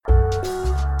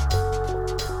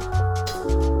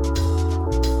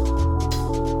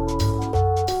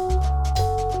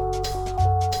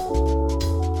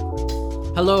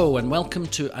Hello and welcome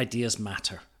to Ideas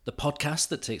Matter, the podcast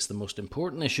that takes the most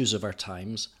important issues of our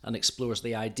times and explores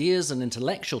the ideas and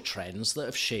intellectual trends that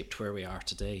have shaped where we are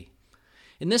today.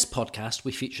 In this podcast,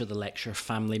 we feature the lecture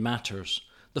Family Matters,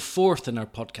 the fourth in our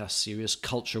podcast series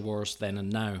Culture Wars Then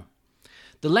and Now.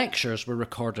 The lectures were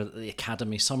recorded at the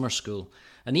Academy Summer School,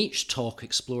 and each talk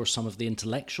explores some of the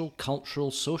intellectual, cultural,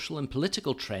 social and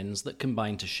political trends that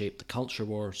combine to shape the culture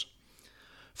wars.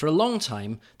 For a long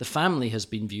time, the family has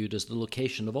been viewed as the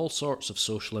location of all sorts of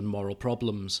social and moral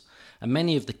problems, and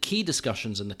many of the key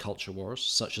discussions in the culture wars,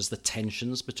 such as the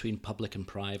tensions between public and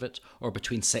private, or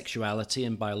between sexuality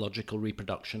and biological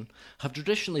reproduction, have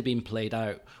traditionally been played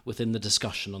out within the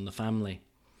discussion on the family.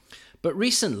 But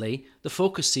recently, the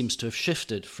focus seems to have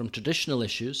shifted from traditional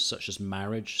issues such as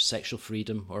marriage, sexual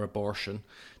freedom or abortion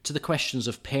to the questions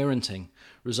of parenting,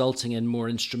 resulting in more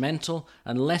instrumental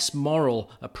and less moral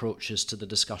approaches to the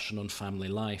discussion on family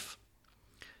life.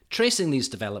 Tracing these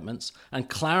developments and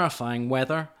clarifying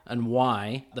whether and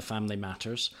why the family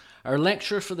matters, our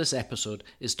lecturer for this episode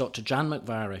is Dr. Jan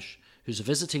McVarish, who's a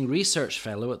visiting research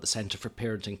fellow at the Centre for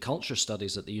Parenting Culture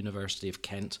Studies at the University of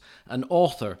Kent and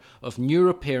author of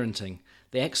Neuroparenting,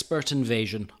 the Expert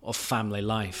Invasion of Family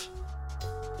Life.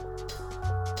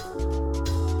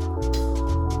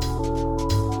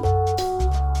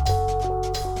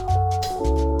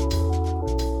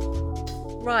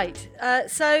 Right,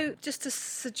 so just to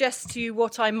suggest to you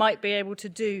what I might be able to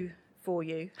do for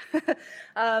you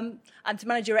and to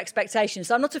manage your expectations.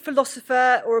 So I'm not a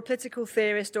philosopher or a political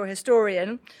theorist or a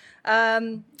historian.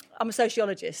 I'm a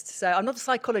sociologist, so I'm not a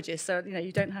psychologist, so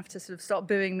you don't have to sort of start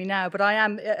booing me now, but I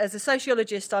am, as a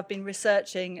sociologist, I've been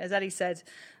researching, as Ellie said,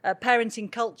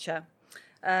 parenting culture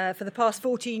for the past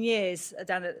 14 years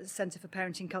down at the Centre for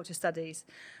Parenting Culture Studies.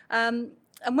 And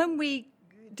when we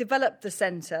developed the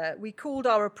centre, we called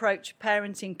our approach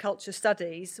Parenting Culture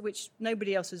Studies, which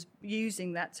nobody else was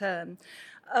using that term,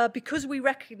 because we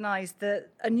recognised that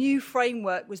a new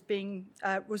framework was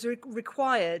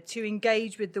required to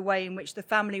engage with the way in which the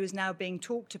family was now being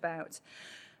talked about.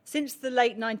 Since the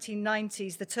late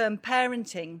 1990s, the term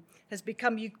parenting has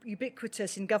become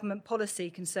ubiquitous in government policy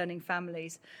concerning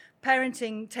families.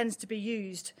 Parenting tends to be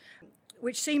used,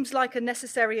 which seems like a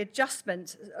necessary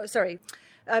adjustment,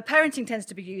 parenting tends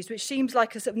to be used, which seems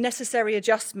like a sort of necessary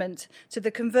adjustment to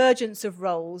the convergence of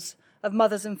roles of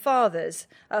mothers and fathers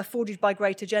afforded by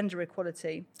greater gender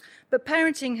equality. But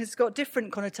parenting has got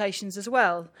different connotations as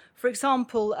well. For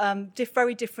example,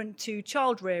 very different to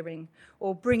child rearing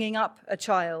or bringing up a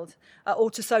child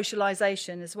or to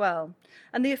socialisation as well.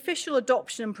 And the official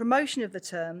adoption and promotion of the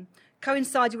term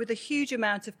coincided with a huge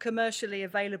amount of commercially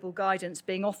available guidance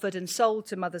being offered and sold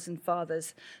to mothers and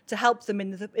fathers to help them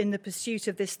in the pursuit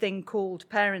of this thing called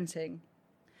parenting.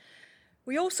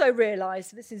 We also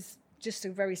realised, this is just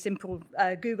a very simple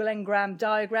Google Ngram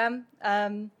diagram,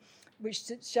 which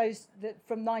shows that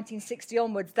from 1960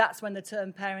 onwards, that's when the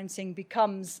term parenting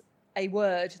becomes a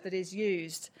word that is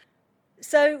used.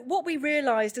 So what we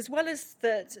realised, as well as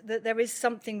that there is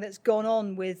something that's gone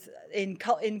on in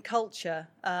culture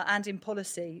and in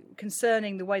policy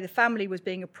concerning the way the family was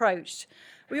being approached,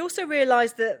 we also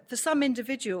realised that for some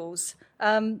individuals,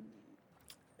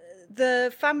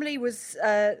 the family was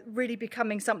really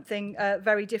becoming something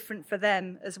very different for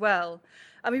them as well.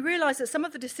 And we realised that some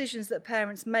of the decisions that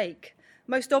parents make,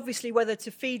 most obviously whether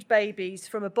to feed babies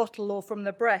from a bottle or from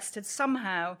the breast, had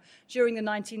somehow, during the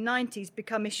 1990s,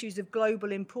 become issues of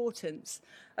global importance,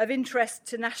 of interest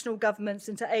to national governments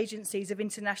and to agencies of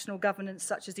international governance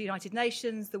such as the United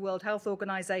Nations, the World Health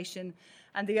Organization,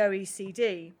 and the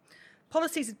OECD.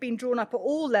 Policies had been drawn up at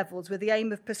all levels with the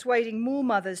aim of persuading more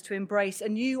mothers to embrace a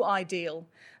new ideal,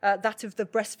 that of the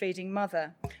breastfeeding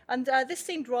mother. And this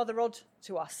seemed rather odd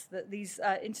to us, that these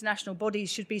international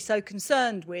bodies should be so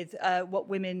concerned with what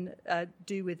women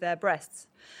do with their breasts.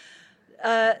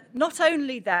 Not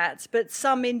only that, but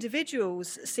some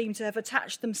individuals seem to have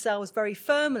attached themselves very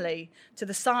firmly to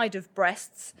the side of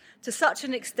breasts to such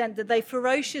an extent that they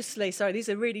ferociously, sorry, these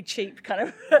are really cheap kind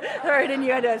of throwing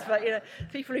innuendos, but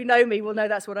people who know me will know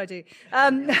that's what I do.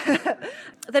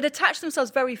 They'd attached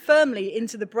themselves very firmly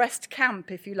into the breast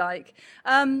camp, if you like,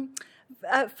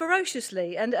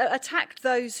 ferociously and attacked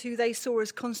those who they saw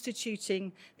as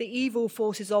constituting the evil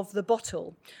forces of the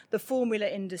bottle, the formula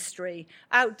industry,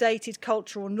 outdated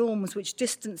cultural norms which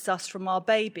distance us from our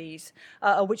babies,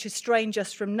 or which estrange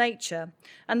us from nature,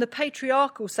 and the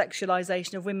patriarchal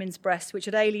sexualisation of women's breasts which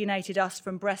had alienated us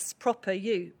from breasts' proper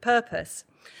purpose.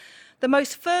 The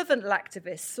most fervent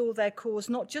activists saw their cause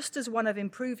not just as one of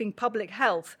improving public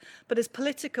health, but as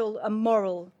political and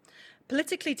moral.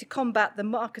 politically to combat the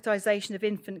marketisation of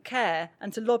infant care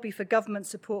and to lobby for government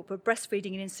support for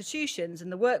breastfeeding in institutions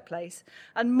and the workplace,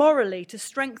 and morally to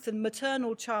strengthen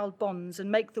maternal-child bonds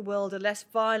and make the world a less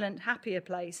violent, happier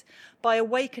place by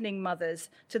awakening mothers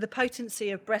to the potency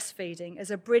of breastfeeding as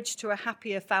a bridge to a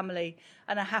happier family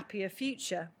and a happier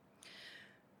future.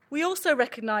 We also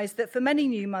recognise that for many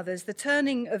new mothers, the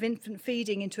turning of infant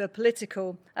feeding into a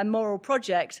political and moral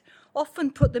project often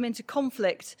put them into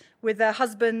conflict with their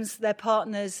husbands, their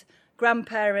partners,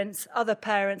 grandparents, other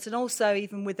parents, and also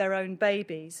even with their own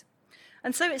babies.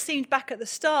 And so it seemed back at the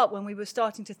start, when we were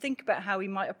starting to think about how we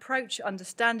might approach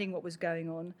understanding what was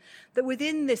going on, that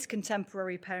within this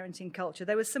contemporary parenting culture,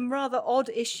 there were some rather odd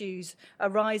issues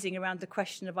arising around the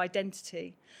question of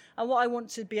identity. And what I want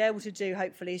to be able to do,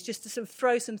 hopefully, is just to sort of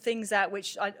throw some things out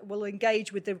which I will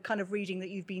engage with the kind of reading that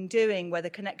you've been doing, where the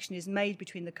connection is made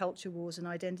between the culture wars and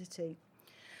identity.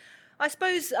 I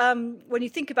suppose when you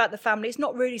think about the family, it's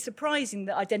not really surprising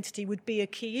that identity would be a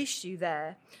key issue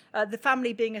there. The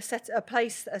family being a set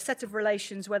of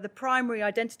relations where the primary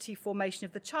identity formation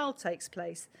of the child takes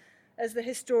place. As the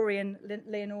historian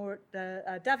Leonora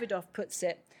Davidoff puts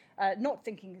it, not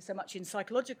thinking so much in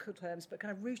psychological terms, but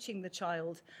kind of rooting the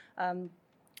child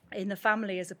in the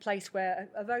family as a place where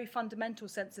a very fundamental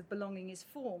sense of belonging is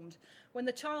formed. When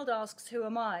the child asks, "Who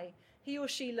am I?" he or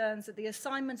she learns that the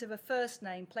assignment of a first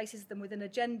name places them within a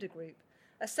gender group,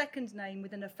 a second name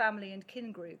within a family and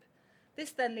kin group. This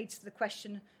then leads to the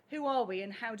question, who are we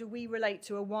and how do we relate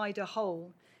to a wider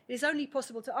whole? It is only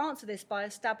possible to answer this by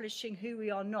establishing who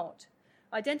we are not.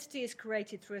 Identity is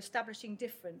created through establishing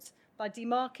difference, by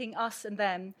demarking us and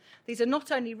them. These are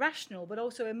not only rational but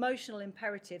also emotional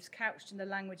imperatives couched in the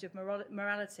language of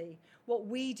morality. What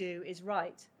we do is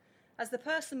right. As the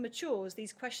person matures,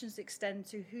 these questions extend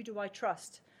to who do I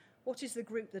trust? What is the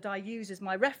group that I use as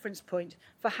my reference point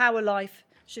for how a life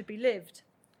should be lived?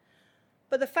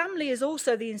 But the family is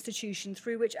also the institution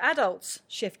through which adults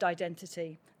shift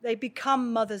identity. They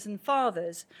become mothers and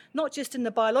fathers, not just in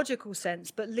the biological sense,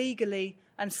 but legally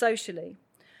and socially.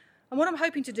 And what I'm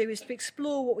hoping to do is to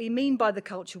explore what we mean by the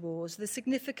culture wars, the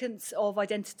significance of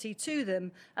identity to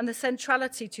them, and the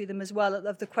centrality to them as well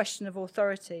of the question of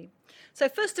authority. So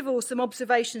first of all, some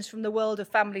observations from the world of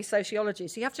family sociology.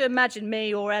 So you have to imagine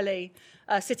me or Ellie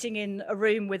sitting in a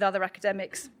room with other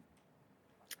academics,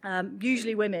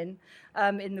 usually women,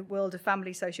 in the world of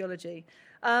family sociology.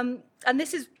 And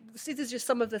this is just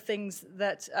some of the things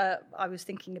that I was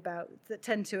thinking about that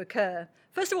tend to occur.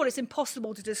 First of all, it's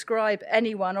impossible to describe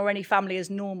anyone or any family as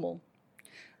normal.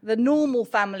 The normal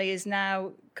family is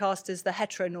now cast as the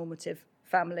heteronormative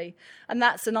family, and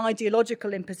that's an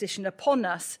ideological imposition upon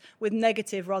us with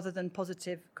negative rather than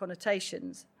positive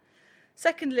connotations.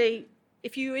 Secondly,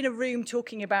 if you're in a room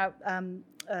talking about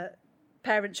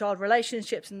parent-child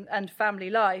relationships and family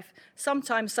life,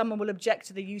 sometimes someone will object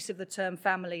to the use of the term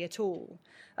family at all.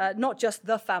 Not just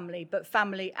the family, but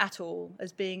family at all,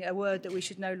 as being a word that we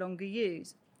should no longer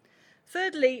use.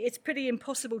 Thirdly, it's pretty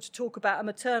impossible to talk about a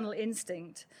maternal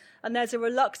instinct, and there's a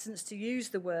reluctance to use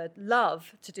the word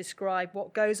love to describe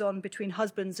what goes on between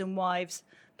husbands and wives,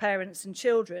 parents and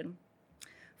children.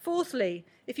 Fourthly,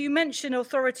 if you mention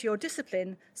authority or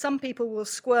discipline, some people will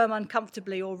squirm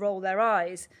uncomfortably or roll their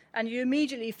eyes, and you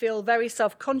immediately feel very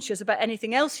self-conscious about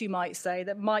anything else you might say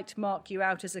that might mark you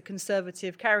out as a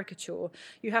conservative caricature.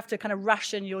 You have to kind of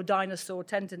ration your dinosaur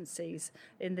tendencies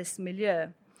in this milieu.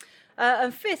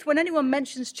 And fifth, when anyone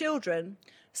mentions children,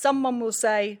 someone will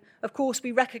say, of course,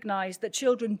 we recognise that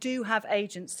children do have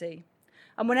agency.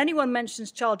 And when anyone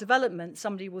mentions child development,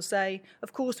 somebody will say,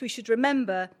 of course, we should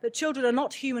remember that children are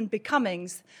not human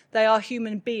becomings, they are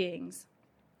human beings.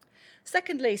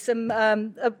 Secondly, some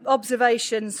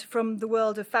observations from the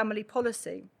world of family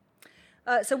policy.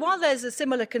 So while there's a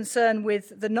similar concern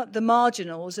with the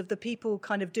marginals of the people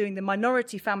kind of doing the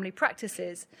minority family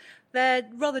practices, they're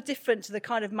rather different to the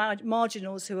kind of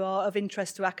marginals who are of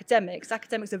interest to academics.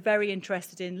 Academics are very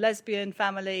interested in lesbian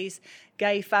families,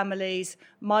 gay families,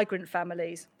 migrant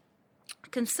families.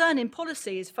 Concern in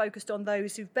policy is focused on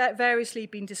those who've variously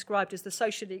been described as the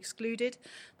socially excluded,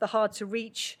 the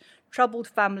hard-to-reach, troubled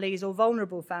families or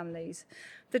vulnerable families.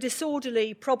 The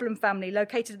disorderly problem family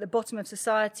located at the bottom of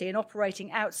society and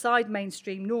operating outside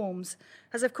mainstream norms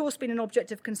has, of course, been an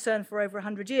object of concern for over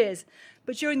 100 years.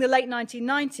 But during the late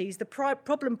 1990s, the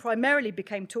problem primarily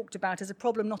became talked about as a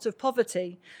problem not of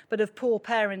poverty, but of poor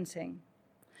parenting.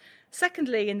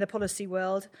 Secondly, in the policy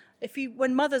world,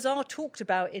 when mothers are talked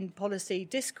about in policy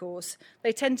discourse,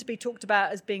 they tend to be talked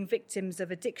about as being victims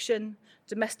of addiction,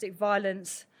 domestic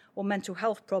violence, or mental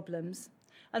health problems.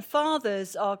 And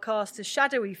fathers are cast as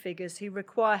shadowy figures who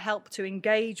require help to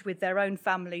engage with their own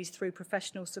families through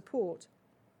professional support.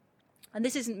 And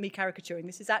this isn't me caricaturing,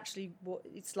 this is actually what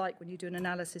it's like when you do an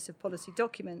analysis of policy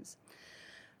documents.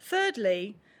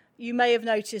 Thirdly, you may have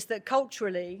noticed that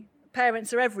culturally,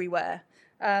 parents are everywhere.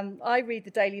 I read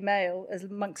the Daily Mail, as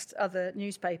amongst other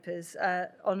newspapers,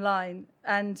 online,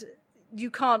 and you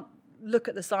can't look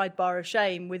at the sidebar of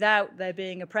shame without there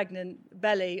being a pregnant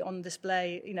belly on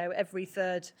display, every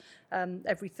third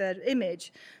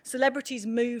image. Celebrities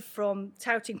move from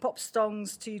touting pop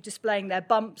songs to displaying their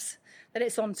bumps. Then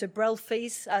it's on to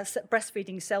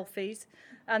breastfeeding selfies,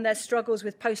 and their struggles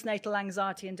with postnatal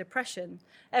anxiety and depression.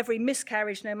 Every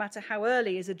miscarriage, no matter how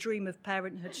early, is a dream of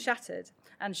parenthood shattered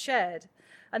and shared.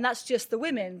 And that's just the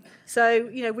women. So,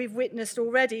 we've witnessed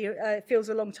already, it feels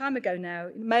a long time ago now,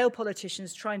 male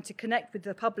politicians trying to connect with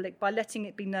the public by letting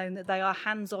it be known that they are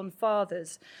hands-on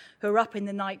fathers who are up in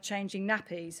the night changing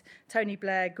nappies. Tony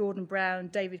Blair, Gordon Brown,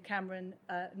 David Cameron,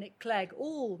 Nick Clegg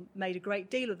all made a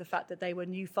great deal of the fact that they were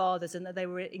new fathers and that they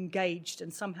were engaged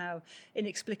and somehow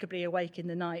inexplicably awake in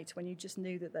the night when you just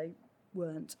knew that they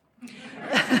weren't.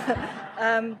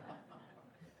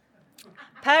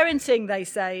 Parenting, they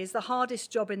say, is the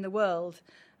hardest job in the world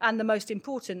and the most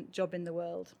important job in the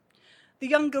world. The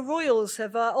younger royals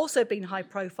have also been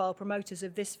high-profile promoters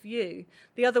of this view.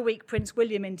 The other week, Prince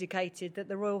William indicated that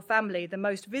the royal family, the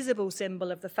most visible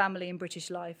symbol of the family in British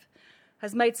life,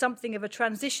 has made something of a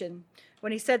transition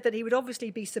when he said that he would obviously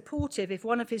be supportive if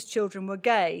one of his children were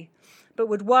gay, but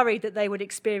would worry that they would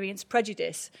experience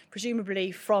prejudice,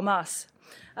 presumably from us.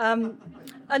 And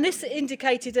this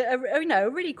indicated a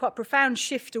really quite profound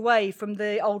shift away from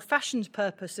the old-fashioned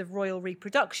purpose of royal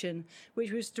reproduction,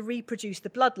 which was to reproduce the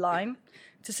bloodline,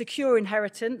 to secure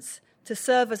inheritance, to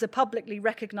serve as a publicly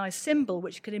recognised symbol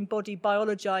which could embody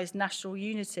biologised national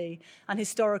unity and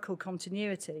historical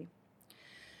continuity.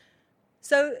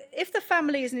 So if the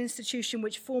family is an institution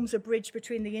which forms a bridge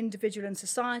between the individual and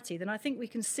society, then I think we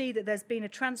can see that there's been a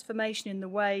transformation in the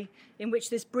way in which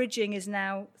this bridging is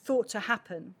now thought to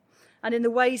happen, and in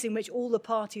the ways in which all the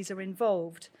parties are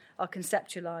involved are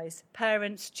conceptualised: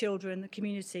 parents, children, the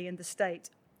community and the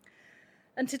state.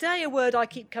 And today a word I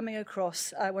keep coming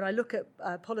across when I look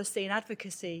at policy and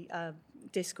advocacy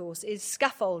discourse is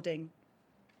scaffolding.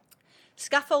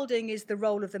 Scaffolding is the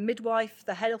role of the midwife,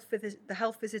 the health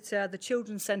visitor, the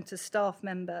children's centre staff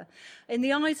member. In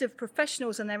the eyes of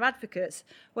professionals and their advocates,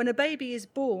 when a baby is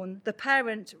born, the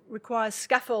parent requires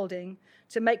scaffolding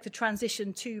to make the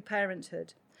transition to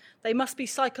parenthood. They must be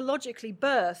psychologically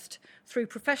birthed through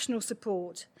professional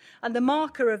support, and the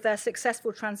marker of their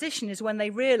successful transition is when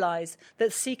they realise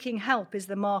that seeking help is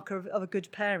the marker of a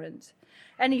good parent.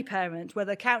 Any parent,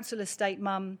 whether councillor, state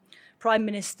mum, prime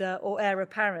minister or heir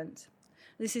apparent.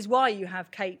 This is why you have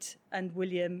Kate and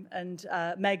William and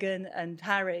Meghan and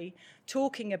Harry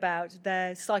talking about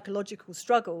their psychological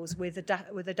struggles with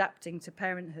adapting to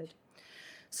parenthood.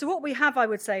 So what we have, I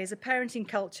would say, is a parenting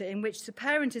culture in which the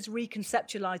parent is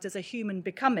reconceptualised as a human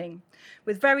becoming,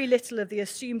 with very little of the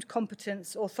assumed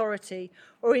competence, authority,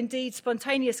 or indeed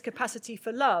spontaneous capacity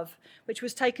for love, which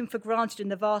was taken for granted in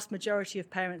the vast majority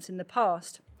of parents in the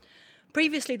past.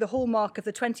 Previously, the hallmark of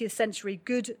the 20th century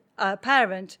good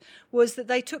parent was that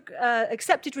they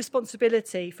accepted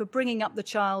responsibility for bringing up the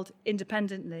child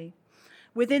independently,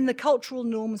 within the cultural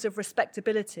norms of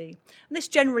respectability. And this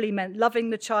generally meant loving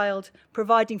the child,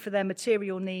 providing for their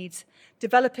material needs,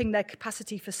 developing their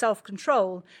capacity for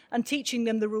self-control, and teaching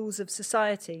them the rules of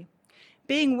society.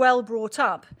 Being well brought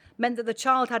up meant that the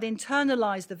child had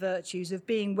internalised the virtues of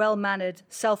being well-mannered,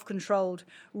 self-controlled,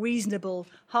 reasonable,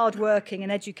 hard-working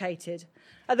and educated.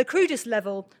 At the crudest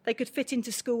level, they could fit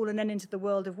into school and then into the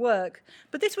world of work.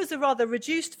 But this was a rather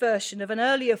reduced version of an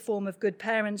earlier form of good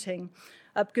parenting,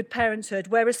 good parenthood,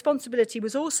 where responsibility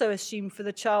was also assumed for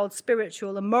the child's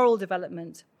spiritual and moral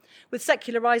development. With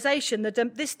secularisation,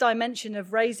 this dimension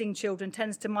of raising children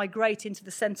tends to migrate into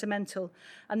the sentimental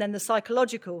and then the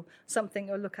psychological,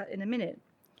 something I'll look at in a minute.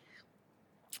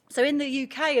 So in the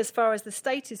UK, as far as the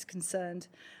state is concerned,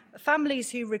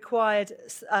 families who required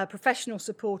professional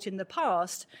support in the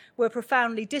past were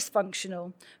profoundly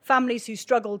dysfunctional, families who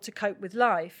struggled to cope with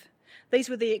life. These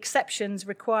were the exceptions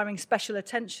requiring special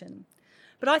attention.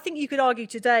 But I think you could argue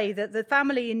today that the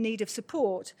family in need of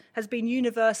support has been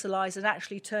universalised and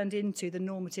actually turned into the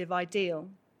normative ideal.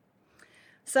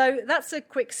 So that's a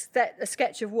quick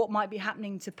sketch of what might be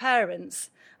happening to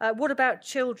parents. What about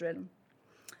children?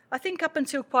 I think up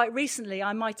until quite recently,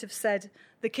 I might have said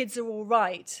the kids are all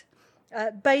right.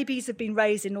 Babies have been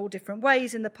raised in all different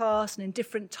ways in the past and in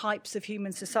different types of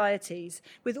human societies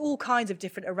with all kinds of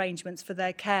different arrangements for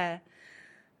their care.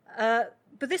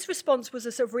 But this response was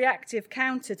a sort of reactive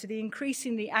counter to the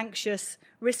increasingly anxious,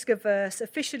 risk-averse,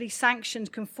 officially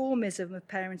sanctioned conformism of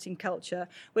parenting culture,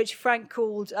 which Frank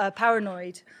called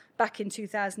paranoid back in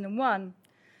 2001.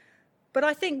 But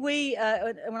I think we,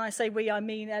 when I say we, I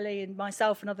mean Ellie and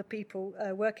myself and other people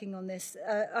working on this,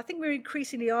 I think we're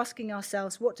increasingly asking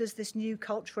ourselves, what does this new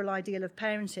cultural ideal of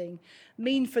parenting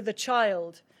mean for the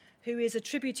child who is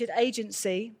attributed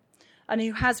agency and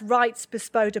who has rights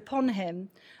bestowed upon him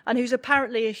and who's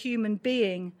apparently a human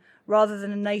being rather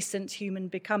than a nascent human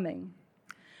becoming?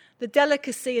 The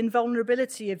delicacy and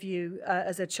vulnerability of you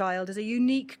as a child, as a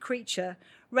unique creature,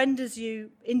 renders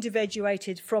you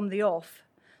individuated from the off.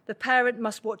 The parent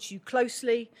must watch you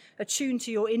closely, attune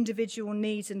to your individual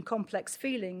needs and complex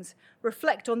feelings,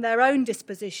 reflect on their own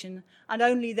disposition, and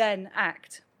only then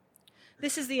act.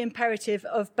 This is the imperative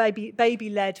of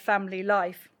baby-led family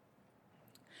life.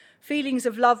 Feelings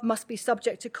of love must be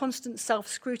subject to constant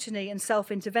self-scrutiny and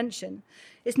self-intervention.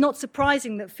 It's not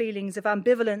surprising that feelings of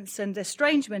ambivalence and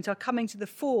estrangement are coming to the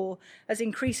fore as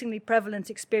increasingly prevalent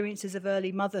experiences of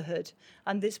early motherhood.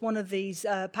 And it's one of these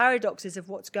paradoxes of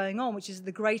what's going on, which is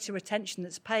the greater attention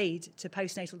that's paid to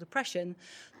postnatal depression,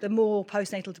 the more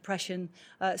postnatal depression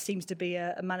seems to be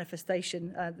a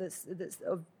manifestation that's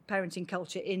of parenting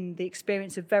culture in the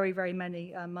experience of very, very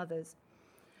many mothers.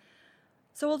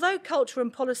 So although culture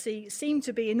and policy seem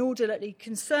to be inordinately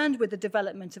concerned with the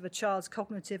development of a child's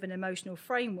cognitive and emotional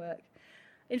framework,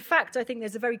 in fact, I think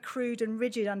there's a very crude and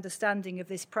rigid understanding of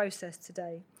this process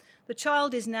today. The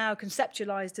child is now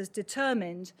conceptualized as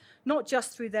determined not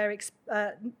just through their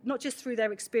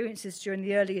experiences during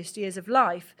the earliest years of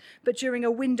life, but during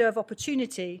a window of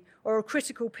opportunity or a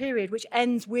critical period which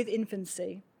ends with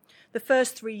infancy. The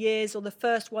first 3 years or the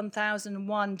first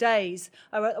 1,001 days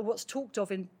are what's talked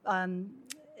of in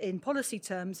policy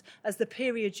terms as the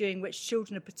period during which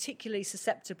children are particularly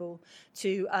susceptible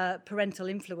to parental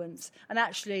influence. And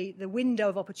actually, the window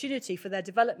of opportunity for their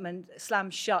development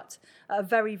slams shut at a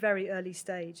very, very early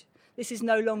stage. This is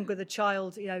no longer the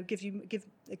child,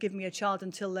 give me a child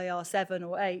until they are 7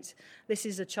 or 8. This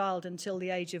is a child until the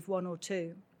age of 1 or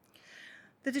 2.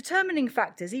 The determining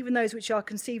factors, even those which are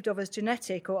conceived of as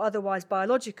genetic or otherwise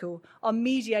biological, are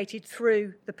mediated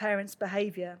through the parent's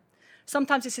behaviour.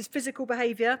 Sometimes this is physical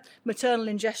behaviour, maternal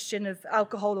ingestion of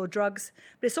alcohol or drugs,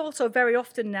 but it's also very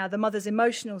often now the mother's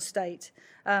emotional state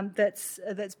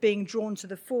that's being drawn to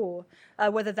the fore,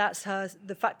 whether that's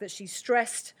the fact that she's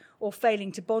stressed or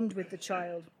failing to bond with the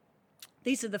child.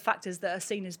 These are the factors that are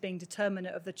seen as being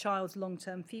determinant of the child's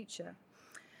long-term future.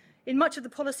 In much of the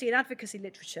policy and advocacy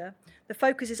literature, the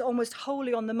focus is almost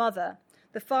wholly on the mother.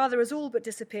 The father has all but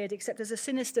disappeared except as a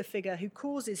sinister figure who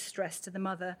causes stress to the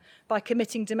mother by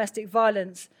committing domestic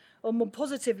violence, or more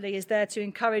positively is there to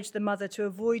encourage the mother to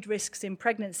avoid risks in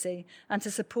pregnancy and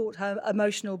to support her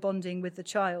emotional bonding with the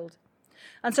child.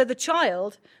 And so the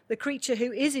child, the creature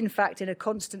who is in fact in a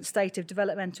constant state of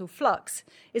developmental flux,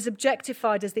 is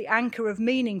objectified as the anchor of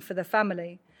meaning for the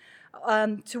family,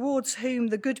 towards whom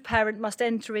the good parent must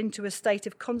enter into a state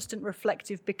of constant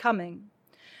reflective becoming.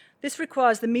 This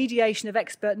requires the mediation of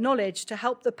expert knowledge to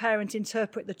help the parent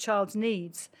interpret the child's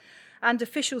needs and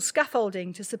official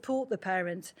scaffolding to support the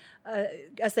parent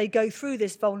as they go through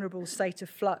this vulnerable state of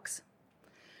flux.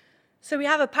 So we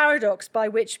have a paradox by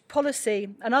which policy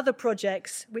and other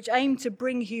projects which aim to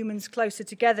bring humans closer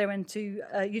together and to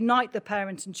unite the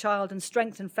parent and child and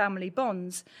strengthen family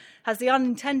bonds has the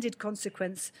unintended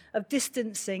consequence of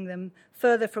distancing them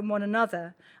further from one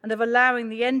another and of allowing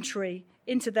the entry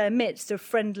into their midst of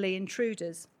friendly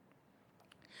intruders.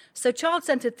 So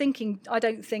child-centred thinking, I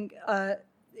don't think,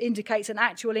 indicates an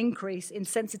actual increase in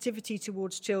sensitivity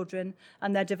towards children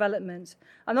and their development.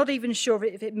 I'm not even sure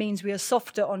if it means we are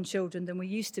softer on children than we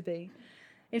used to be.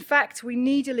 In fact, we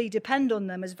needily depend on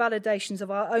them as validations of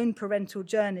our own parental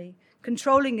journey,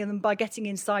 controlling them by getting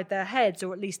inside their heads,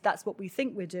 or at least that's what we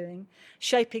think we're doing,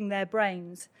 shaping their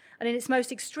brains. And in its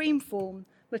most extreme form,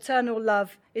 maternal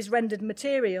love is rendered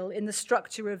material in the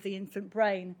structure of the infant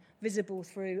brain, visible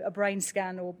through a brain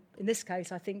scan, or in this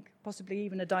case, I think, possibly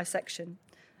even a dissection.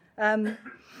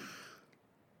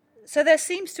 So there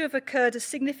seems to have occurred a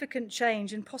significant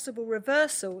change and possible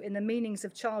reversal in the meanings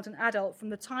of child and adult from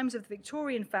the times of the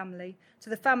Victorian family to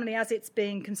the family as it's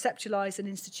being conceptualised and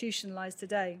institutionalised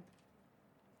today.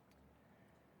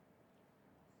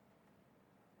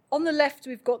 On the left,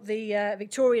 we've got the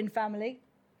Victorian family,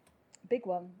 big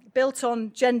one, built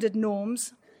on gendered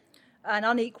norms and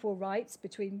unequal rights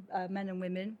between men and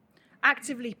women,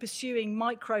 actively pursuing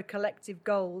micro-collective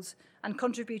goals and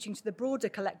contributing to the broader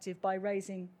collective by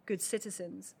raising good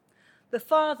citizens. The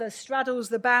father straddles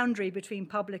the boundary between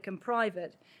public and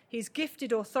private. He's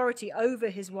gifted authority over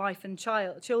his wife and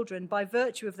children by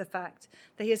virtue of the fact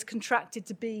that he has contracted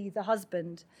to be the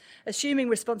husband, assuming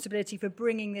responsibility for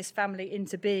bringing this family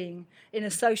into being in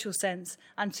a social sense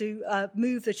and to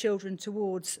move the children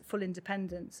towards full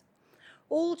independence.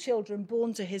 All children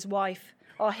born to his wife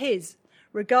are his,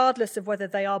 regardless of whether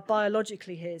they are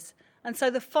biologically his. And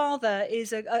so the father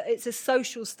it's a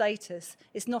social status.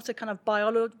 It's not a kind of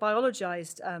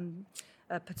biologized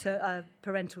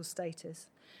parental status.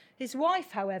 His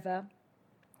wife, however,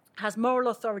 has moral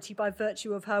authority by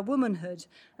virtue of her womanhood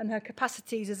and her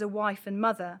capacities as a wife and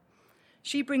mother.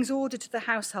 She brings order to the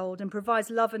household and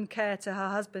provides love and care to her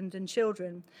husband and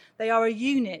children. They are a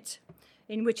unit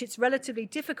in which it's relatively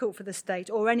difficult for the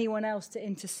state or anyone else to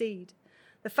intercede.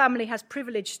 The family has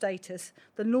privileged status.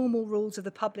 The normal rules of the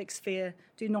public sphere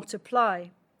do not apply.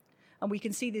 And we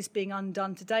can see this being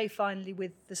undone today, finally,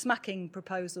 with the smacking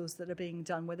proposals that are being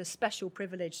done, where the special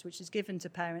privilege which is given to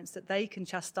parents that they can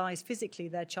chastise physically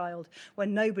their child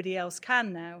when nobody else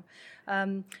can now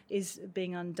is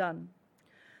being undone.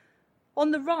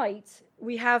 On the right,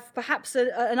 we have perhaps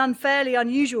an unfairly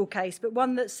unusual case, but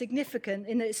one that's significant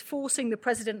in that it's forcing the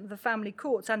president of the family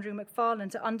courts, Andrew Macfarlane,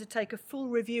 to undertake a full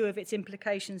review of its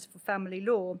implications for family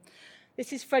law.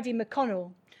 This is Freddie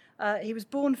McConnell. He was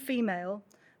born female,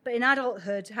 but in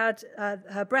adulthood had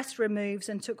her breast removed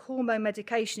and took hormone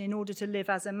medication in order to live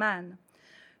as a man.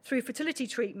 Through fertility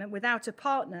treatment without a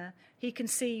partner, he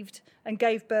conceived and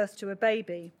gave birth to a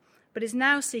baby, but is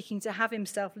now seeking to have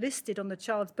himself listed on the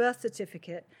child's birth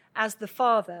certificate as the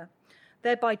father,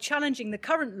 thereby challenging the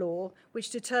current law, which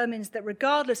determines that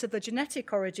regardless of the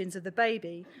genetic origins of the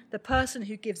baby, the person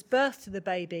who gives birth to the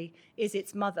baby is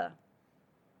its mother.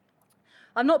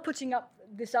 I'm not putting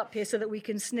this up here so that we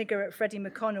can snigger at Freddie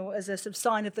McConnell as a sort of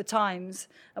sign of the times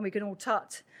and we can all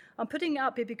tut. I'm putting it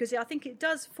up here because I think it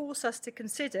does force us to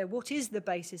consider what is the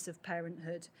basis of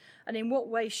parenthood and in what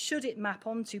way should it map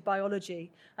onto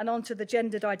biology and onto the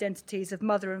gendered identities of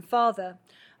mother and father,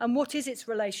 and what is its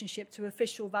relationship to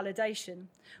official validation?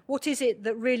 What is it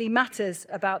that really matters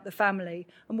about the family,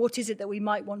 and what is it that we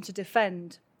might want to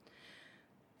defend?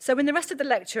 So in the rest of the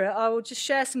lecture, I will just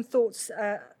share some thoughts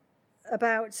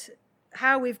about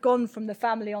how we've gone from the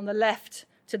family on the left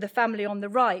to the family on the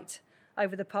right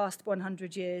over the past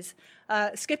 100 years,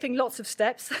 skipping lots of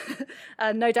steps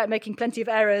and no doubt making plenty of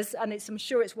errors, and I'm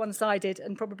sure it's one-sided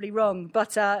and probably wrong,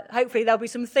 but hopefully there'll be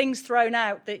some things thrown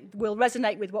out that will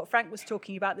resonate with what Frank was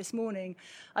talking about this morning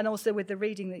and also with the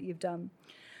reading that you've done.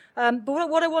 But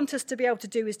what I want us to be able to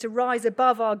do is to rise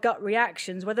above our gut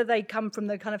reactions, whether they come from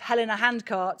the kind of hell in a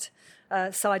handcart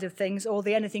side of things or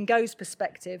the anything goes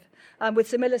perspective, with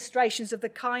some illustrations of the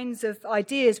kinds of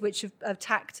ideas which have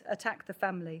attacked the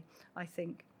family, I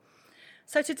think.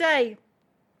 So today,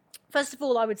 first of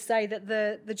all, I would say that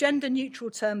the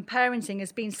gender-neutral term parenting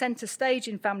has been centre stage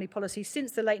in family policy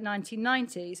since the late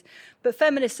 1990s, but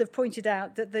feminists have pointed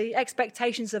out that the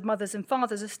expectations of mothers and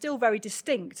fathers are still very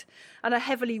distinct and are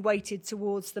heavily weighted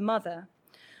towards the mother.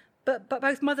 But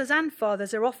both mothers and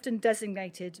fathers are often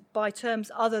designated by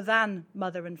terms other than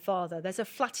mother and father. There's a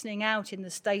flattening out in the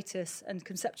status and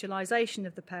conceptualisation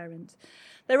of the parent.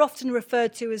 They're often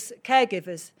referred to as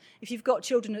caregivers. If you've got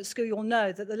children at school, you'll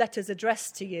know that the letters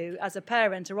addressed to you as a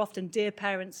parent are often dear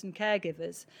parents and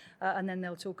caregivers, and then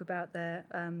they'll talk about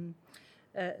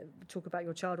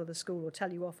your child or the school or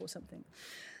tell you off or something.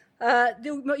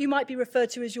 You might be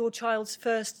referred to as your child's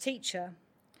first teacher,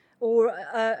 or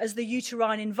as the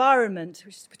uterine environment,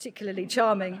 which is particularly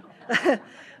charming,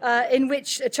 in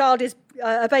which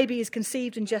a baby is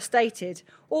conceived and gestated,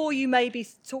 or you may be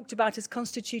talked about as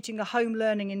constituting a home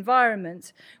learning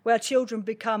environment where children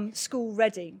become school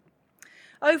ready.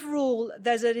 Overall,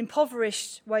 there's an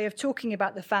impoverished way of talking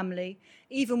about the family,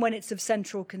 even when it's of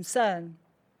central concern.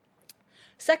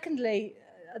 Secondly,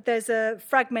 there's a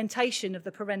fragmentation of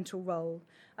the parental role.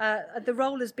 The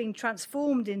role has been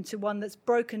transformed into one that's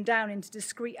broken down into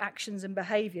discrete actions and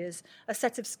behaviours, a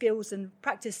set of skills and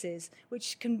practices,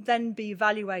 which can then be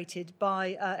evaluated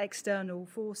by external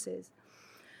forces.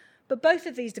 But both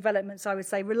of these developments, I would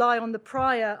say, rely on the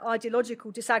prior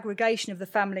ideological disaggregation of the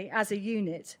family as a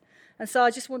unit. And so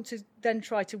I just want to then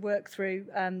try to work through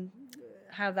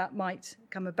how that might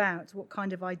come about, what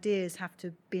kind of ideas have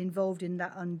to be involved in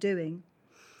that undoing.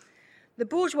 The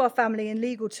bourgeois family, in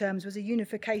legal terms, was a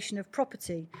unification of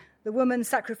property. The woman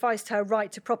sacrificed her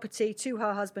right to property to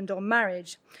her husband on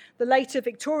marriage. The later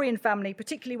Victorian family,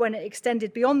 particularly when it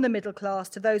extended beyond the middle class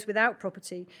to those without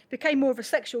property, became more of a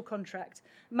sexual contract.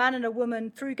 A man and a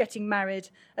woman, through getting married,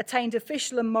 attained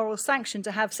official and moral sanction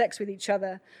to have sex with each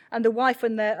other, and the wife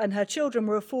and her children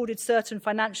were afforded certain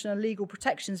financial and legal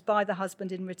protections by the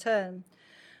husband in return.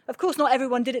 Of course, not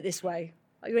everyone did it this way.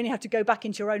 You only have to go back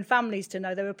into your own families to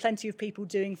know there were plenty of people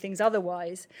doing things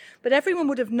otherwise. But everyone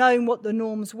would have known what the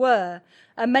norms were,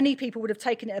 and many people would have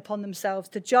taken it upon themselves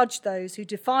to judge those who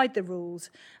defied the rules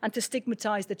and to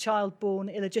stigmatise the child born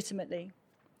illegitimately.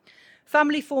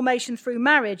 Family formation through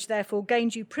marriage, therefore,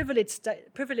 gained you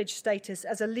privileged status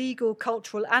as a legal,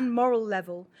 cultural and moral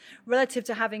level relative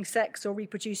to having sex or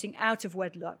reproducing out of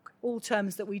wedlock, all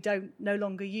terms that we don't no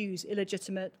longer use,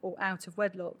 illegitimate or out of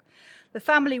wedlock. The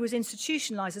family was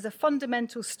institutionalised as a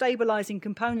fundamental stabilising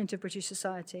component of British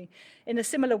society in a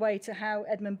similar way to how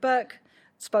Edmund Burke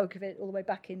spoke of it all the way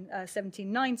back in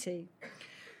 1790.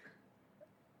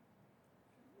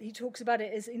 He talks about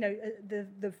it as,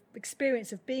 the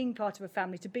experience of being part of a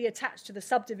family, to be attached to the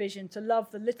subdivision, to love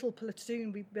the little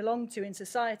platoon we belong to in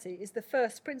society, is the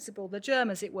first principle, the germ,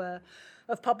 as it were,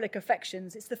 of public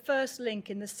affections. It's the first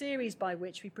link in the series by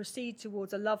which we proceed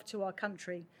towards a love to our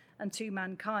country and to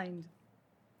mankind.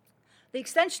 The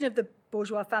extension of the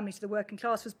bourgeois family to the working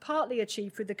class was partly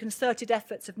achieved through the concerted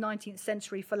efforts of 19th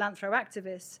century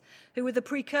philanthro-activists who were the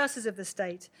precursors of the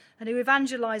state and who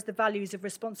evangelised the values of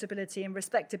responsibility and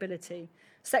respectability,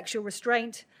 sexual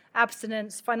restraint,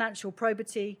 abstinence, financial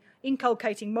probity,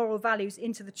 inculcating moral values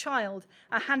into the child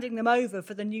and handing them over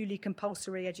for the newly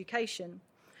compulsory education.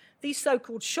 These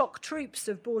so-called shock troops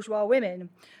of bourgeois women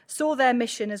saw their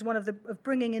mission as one of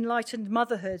bringing enlightened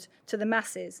motherhood to the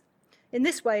masses. In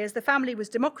this way, as the family was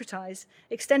democratised,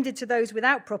 extended to those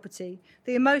without property,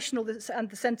 the emotional and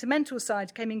the sentimental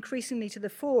side came increasingly to the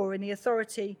fore in the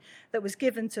authority that was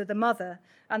given to the mother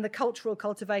and the cultural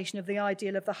cultivation of the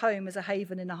ideal of the home as a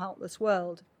haven in a heartless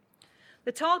world.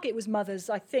 The target was mothers,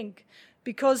 I think,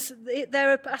 because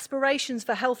their aspirations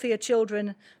for healthier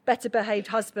children, better behaved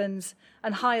husbands,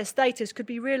 and higher status could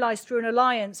be realised through an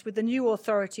alliance with the new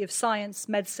authority of science,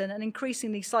 medicine, and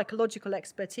increasingly psychological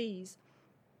expertise.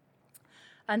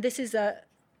 And this is a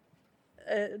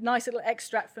nice little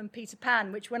extract from Peter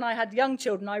Pan, which when I had young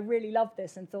children, I really loved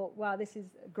this and thought, wow, this is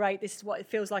great. This is what it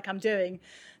feels like I'm doing.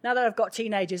 Now that I've got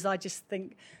teenagers, I just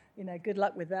think, good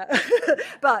luck with that.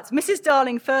 But Mrs.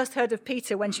 Darling first heard of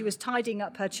Peter when she was tidying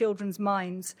up her children's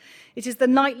minds. It is the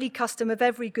nightly custom of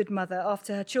every good mother,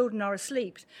 after her children are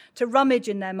asleep, to rummage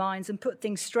in their minds and put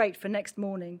things straight for next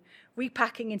morning,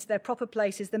 repacking into their proper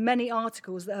places the many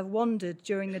articles that have wandered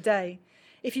during the day.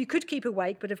 If you could keep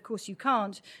awake, but of course you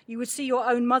can't, you would see your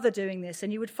own mother doing this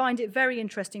and you would find it very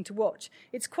interesting to watch.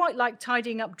 It's quite like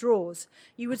tidying up drawers.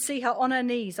 You would see her on her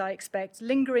knees, I expect,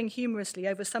 lingering humorously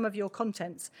over some of your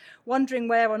contents, wondering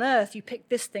where on earth you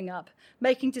picked this thing up,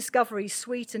 making discoveries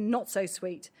sweet and not so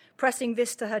sweet, pressing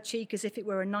this to her cheek as if it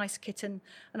were a nice kitten,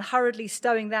 and hurriedly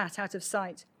stowing that out of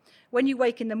sight. When you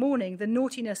wake in the morning, the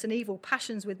naughtiness and evil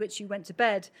passions with which you went to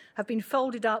bed have been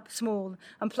folded up small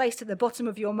and placed at the bottom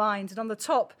of your mind, and on the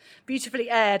top, beautifully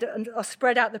aired, and are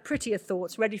spread out the prettier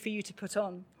thoughts ready for you to put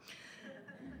on.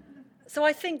 So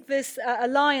I think this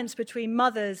alliance between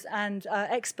mothers and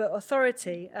expert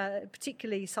authority,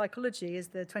 particularly psychology as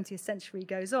the 20th century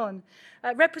goes on,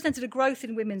 represented a growth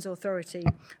in women's authority,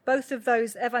 both of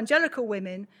those evangelical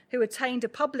women who attained a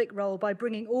public role by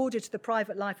bringing order to the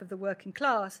private life of the working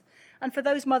class, and for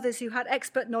those mothers who had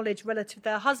expert knowledge relative to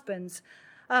their husbands.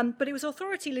 But it was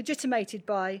authority legitimated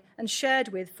by and shared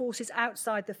with forces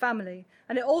outside the family,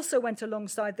 and it also went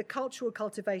alongside the cultural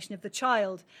cultivation of the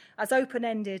child as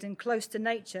open-ended and close to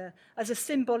nature, as a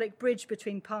symbolic bridge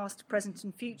between past, present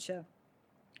and future.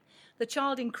 The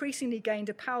child increasingly gained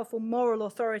a powerful moral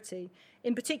authority,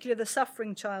 in particular the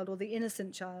suffering child or the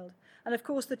innocent child. And of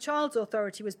course the child's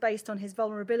authority was based on his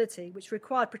vulnerability, which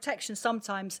required protection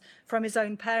sometimes from his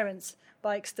own parents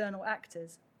by external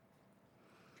actors.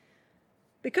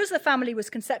 Because the family was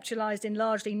conceptualised in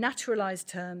largely naturalised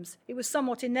terms, it was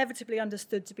somewhat inevitably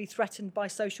understood to be threatened by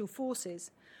social forces.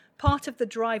 Part of the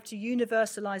drive to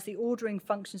universalise the ordering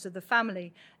functions of the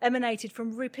family emanated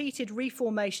from repeated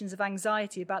reformations of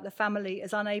anxiety about the family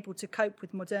as unable to cope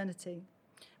with modernity,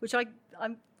 which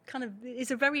is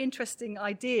a very interesting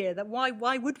idea, that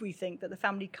why would we think that the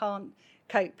family can't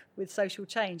cope with social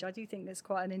change? I do think that's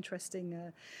quite an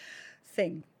interesting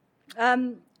thing.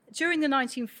 During the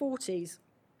 1940s,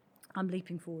 I'm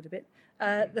leaping forward a bit,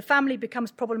 the family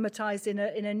becomes problematised in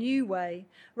a new way.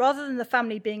 Rather than the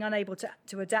family being unable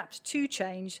to adapt to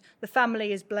change, the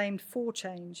family is blamed for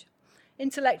change.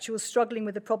 intellectuals struggling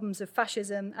with the problems of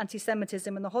fascism,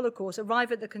 anti-Semitism and the Holocaust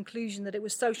arrive at the conclusion that it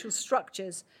was social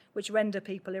structures which render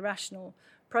people irrational,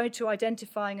 prone to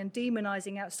identifying and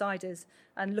demonising outsiders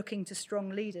and looking to strong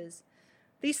leaders.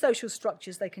 These social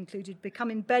structures, they concluded,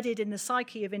 become embedded in the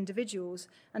psyche of individuals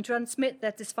and transmit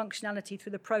their dysfunctionality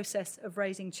through the process of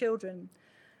raising children.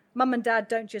 Mum and dad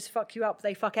don't just fuck you up,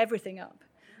 they fuck everything up.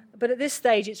 But at this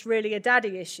stage, it's really a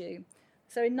daddy issue.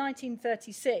 So in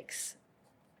 1936,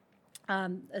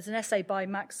 there's an essay by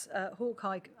Max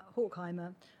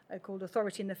Horkheimer called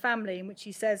Authority in the Family, in which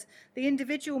he says, the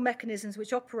individual mechanisms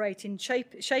which operate in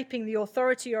shaping the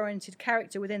authority-oriented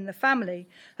character within the family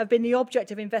have been the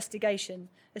object of investigation,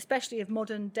 especially of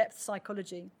modern depth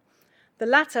psychology. The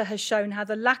latter has shown how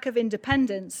the lack of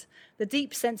independence, the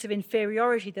deep sense of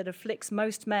inferiority that afflicts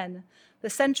most men, the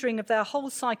centering of their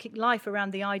whole psychic life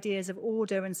around the ideas of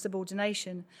order and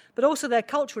subordination, but also their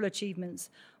cultural achievements,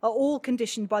 are all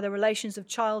conditioned by the relations of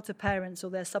child to parents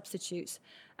or their substitutes,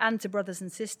 and to brothers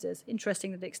and sisters.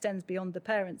 Interesting that it extends beyond the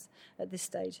parents at this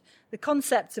stage. The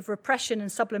concepts of repression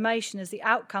and sublimation as the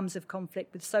outcomes of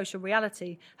conflict with social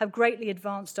reality have greatly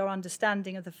advanced our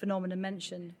understanding of the phenomena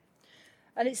mentioned.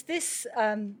 And it's this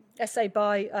essay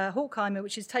by Horkheimer,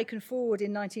 which is taken forward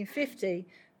in 1950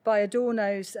 by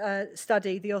Adorno's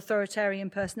study, The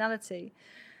Authoritarian Personality.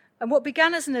 And what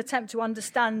began as an attempt to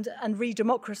understand and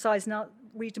re-democratize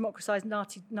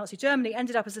Nazi Germany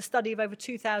ended up as a study of over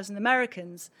 2,000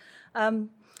 Americans. And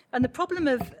the problem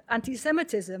of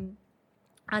anti-Semitism,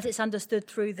 as it's understood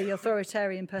through The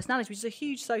Authoritarian Personality, which is a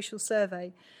huge social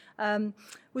survey,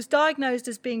 was diagnosed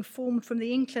as being formed from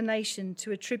the inclination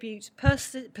to attribute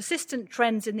persistent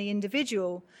trends in the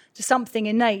individual to something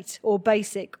innate or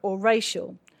basic or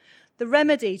racial. The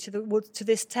remedy to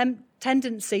this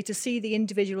tendency to see the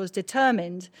individual as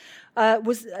determined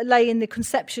lay in the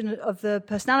conception of the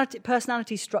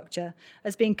personality structure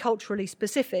as being culturally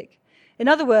specific. In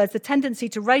other words, the tendency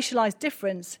to racialize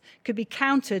difference could be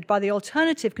countered by the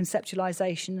alternative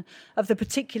conceptualization of the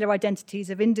particular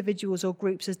identities of individuals or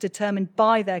groups as determined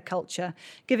by their culture,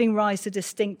 giving rise to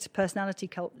distinct personality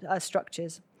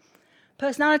structures.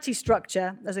 Personality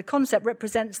structure, as a concept,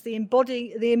 represents the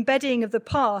embedding of the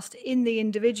past in the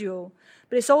individual,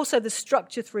 but it's also the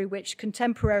structure through which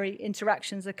contemporary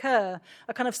interactions occur,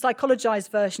 a kind of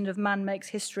psychologized version of man makes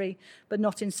history, but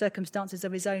not in circumstances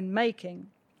of his own making.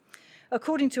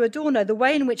 According to Adorno, the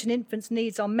way in which an infant's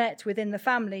needs are met within the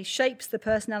family shapes the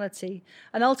personality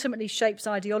and ultimately shapes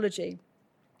ideology.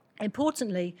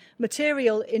 Importantly,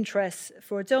 material interests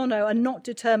for Adorno are not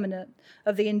determinate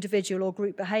of the individual or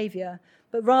group behaviour,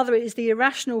 but rather it is the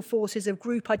irrational forces of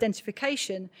group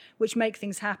identification which make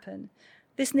things happen.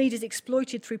 This need is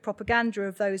exploited through propaganda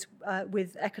of those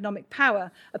with economic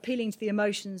power, appealing to the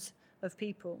emotions of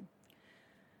people.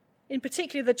 In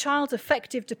particular, the child's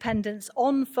affective dependence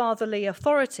on fatherly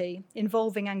authority,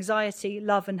 involving anxiety,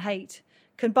 love and hate,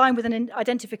 combined with an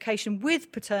identification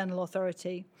with paternal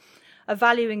authority, a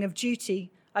valuing of duty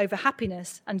over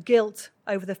happiness and guilt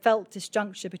over the felt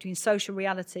disjuncture between social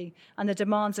reality and the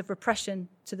demands of repression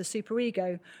to the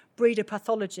superego, breed a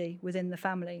pathology within the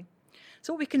family.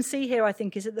 So what we can see here, I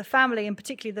think, is that the family, and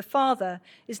particularly the father,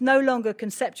 is no longer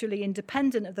conceptually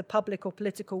independent of the public or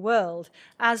political world,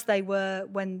 as they were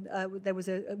when there was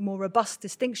a more robust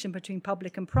distinction between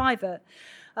public and private.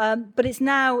 But it's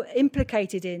now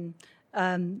implicated in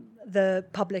the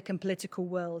public and political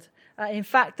world. In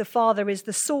fact, the father is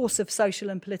the source of social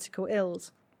and political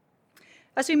ills.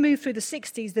 As we move through the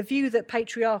 60s, the view that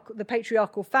the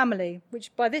patriarchal family,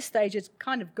 which by this stage is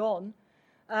kind of gone,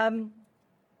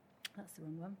 that's the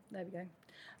wrong one, there we go,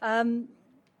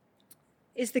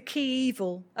 is the key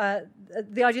evil.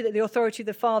 The idea that the authority of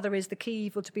the father is the key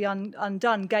evil to be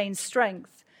undone gains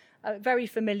strength. Very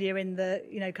familiar in the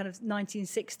kind of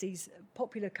 1960s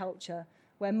popular culture,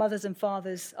 where mothers and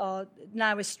fathers are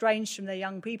now estranged from their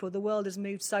young people. The world has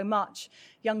moved so much.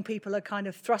 Young people are kind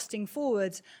of thrusting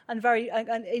forwards and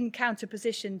in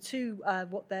counterposition to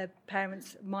what their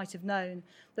parents might have known.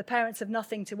 The parents have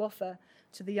nothing to offer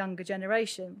to the younger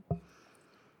generation.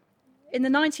 In the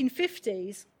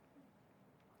 1950s,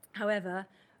 however,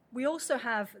 we also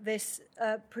have this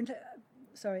a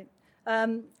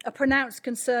pronounced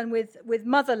concern with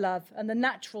mother love and the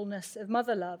naturalness of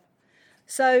mother love.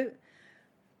 So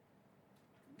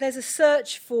there's a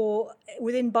search for,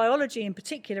 within biology in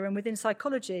particular and within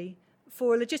psychology,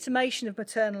 for a legitimation of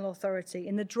maternal authority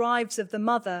in the drives of the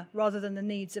mother rather than the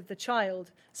needs of the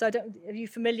child. So are you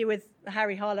familiar with the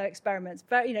Harry Harlow experiments?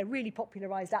 Very, really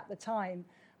popularised at the time.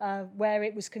 where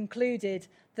it was concluded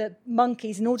that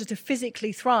monkeys, in order to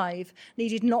physically thrive,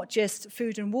 needed not just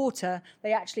food and water,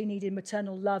 they actually needed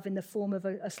maternal love in the form of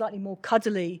a slightly more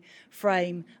cuddly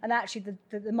frame. And actually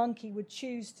the monkey would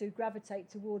choose to gravitate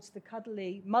towards the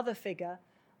cuddly mother figure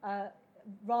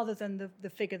rather than the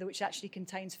figure which actually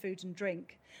contains food and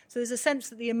drink. So there's a sense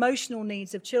that the emotional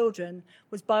needs of children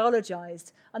was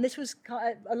biologized. And this was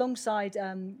alongside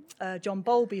John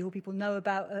Bowlby, who people know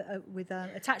about with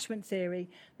attachment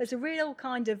theory. There's a real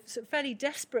kind of fairly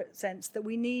desperate sense that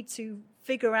we need to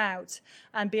figure out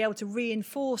and be able to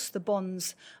reinforce the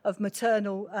bonds of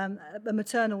maternal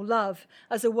love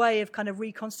as a way of kind of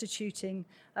reconstituting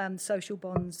social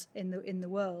bonds in the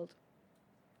world.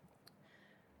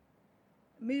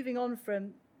 Moving on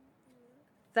from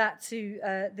that to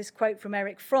this quote from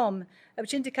Erich Fromm,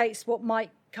 which indicates what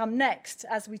might come next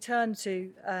as we turn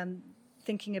to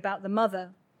thinking about the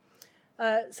mother.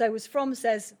 So as Fromm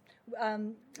says,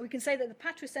 we can say that the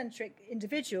patricentric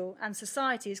individual and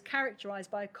society is characterized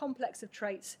by a complex of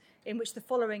traits in which the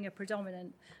following are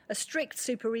predominant: a strict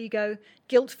superego,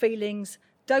 guilt feelings,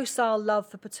 docile love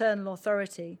for paternal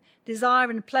authority,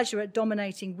 desire and pleasure at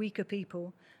dominating weaker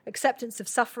people, acceptance of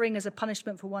suffering as a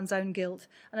punishment for one's own guilt,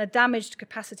 and a damaged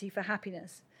capacity for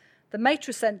happiness. The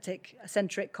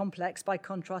matricentric complex, by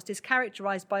contrast, is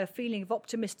characterized by a feeling of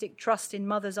optimistic trust in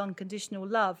mother's unconditional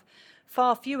love,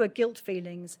 far fewer guilt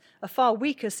feelings, a far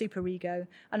weaker superego,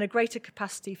 and a greater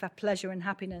capacity for pleasure and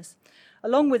happiness.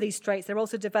 Along with these traits, there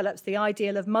also develops the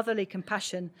ideal of motherly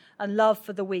compassion and love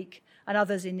for the weak and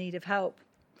others in need of help.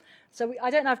 So I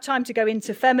don't have time to go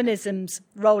into feminism's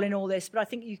role in all this, but I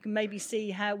think you can maybe see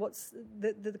how what's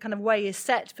the kind of way is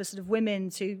set for sort of women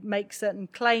to make certain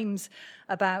claims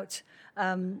about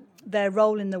their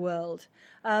role in the world.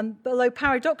 But although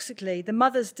paradoxically, the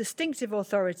mother's distinctive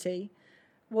authority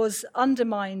was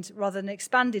undermined rather than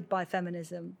expanded by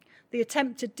feminism, the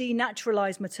attempt to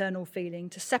denaturalize maternal feeling,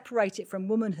 to separate it from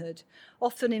womanhood,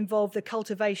 often involved the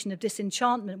cultivation of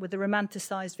disenchantment with the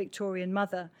romanticized Victorian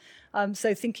mother.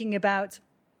 So thinking about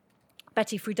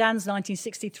Betty Friedan's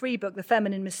 1963 book, The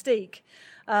Feminine Mystique,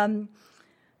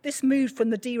 this moved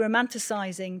from the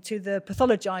de-romanticizing to the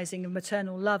pathologizing of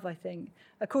maternal love, I think.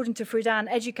 According to Friedan,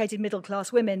 educated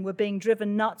middle-class women were being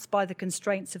driven nuts by the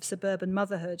constraints of suburban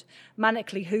motherhood,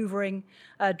 manically hoovering,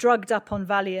 drugged up on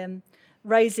Valium,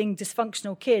 raising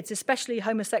dysfunctional kids, especially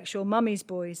homosexual mummies'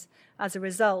 boys, as a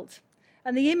result.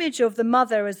 And the image of the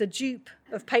mother as a dupe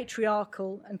of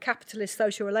patriarchal and capitalist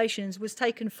social relations was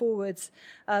taken forwards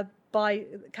by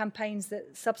campaigns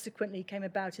that subsequently came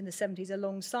about in the 70s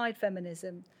alongside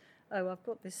feminism. Oh, I've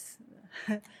got this.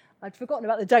 I'd forgotten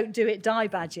about the "Don't Do It, Die"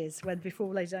 badges when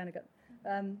before later on I got.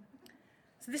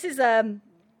 So this is a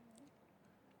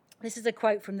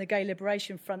quote from the Gay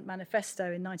Liberation Front manifesto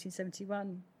in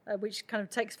 1971, which kind of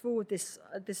takes forward this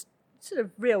sort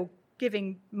of real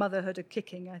giving motherhood a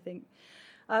kicking, I think.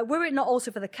 Were it not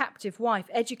also for the captive wife,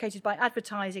 educated by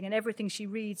advertising and everything she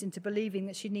reads into believing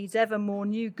that she needs ever more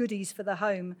new goodies for the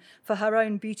home, for her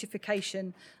own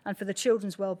beautification and for the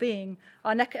children's well-being,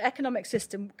 our economic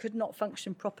system could not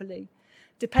function properly,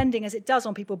 depending as it does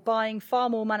on people buying far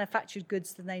more manufactured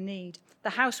goods than they need.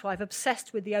 The housewife,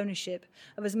 obsessed with the ownership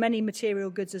of as many material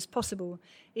goods as possible,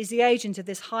 is the agent of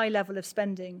this high level of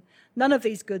spending. None of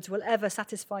these goods will ever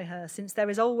satisfy her, since there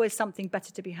is always something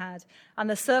better to be had, and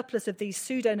the surplus of these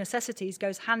pseudo-necessities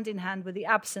goes hand in hand with the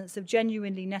absence of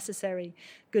genuinely necessary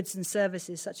goods and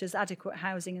services, such as adequate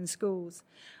housing and schools.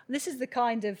 And this is the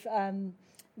kind of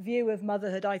view of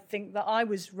motherhood, I think, that I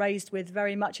was raised with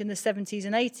very much in the 70s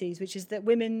and 80s, which is that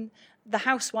women, the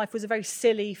housewife was a very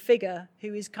silly figure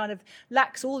who is kind of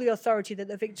lacks all the authority that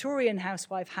the Victorian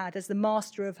housewife had as the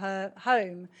master of her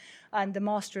home and the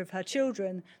master of her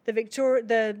children.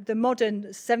 The modern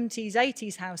 70s,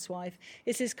 80s housewife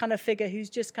is this kind of figure who's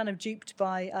just kind of duped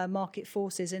by market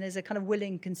forces and is a kind of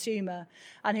willing consumer,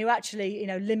 and who actually,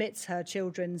 limits her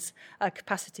children's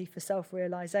capacity for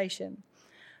self-realization.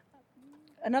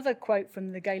 Another quote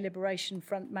from the Gay Liberation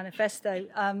Front manifesto,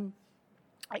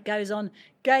 it goes on,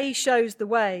 "Gay shows the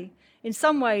way. In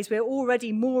some ways, we are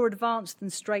already more advanced than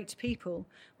straight people.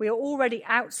 We are already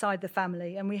outside the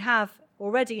family, and we have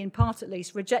already, in part at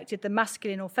least, rejected the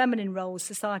masculine or feminine roles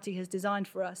society has designed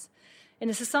for us. In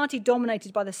a society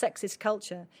dominated by the sexist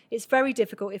culture, it's very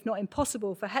difficult, if not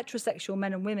impossible, for heterosexual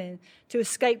men and women to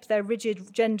escape their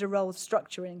rigid gender role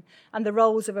structuring and the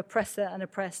roles of oppressor and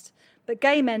oppressed. But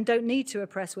gay men don't need to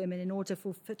oppress women in order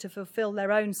to fulfill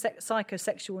their own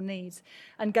psychosexual needs,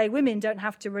 and gay women don't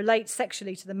have to relate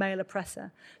sexually to the male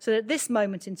oppressor. So at this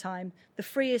moment in time, the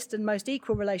freest and most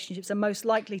equal relationships are most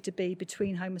likely to be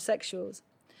between homosexuals."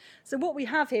 So what we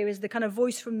have here is the kind of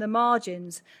voice from the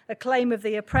margins, a claim of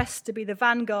the oppressed to be the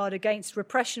vanguard against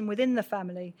repression within the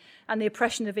family and the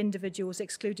oppression of individuals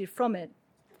excluded from it.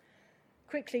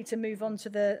 Quickly to move on to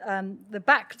the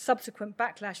subsequent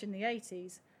backlash in the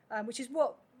 80s, which is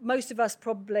what most of us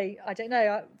probably, I don't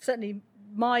know, certainly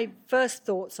my first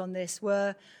thoughts on this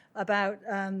were about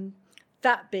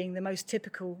that being the most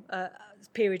typical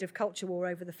period of culture war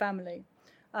over the family.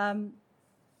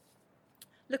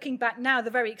 Looking back now, the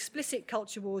very explicit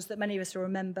culture wars that many of us will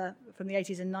remember from the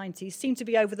 80s and 90s seem to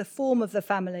be over the form of the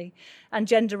family and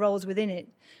gender roles within it,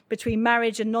 between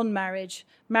marriage and non-marriage,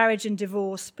 marriage and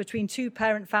divorce, between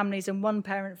two-parent families and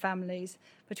one-parent families,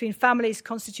 between families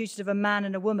constituted of a man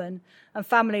and a woman and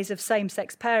families of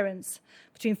same-sex parents,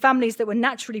 between families that were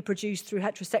naturally produced through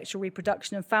heterosexual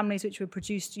reproduction and families which were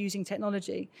produced using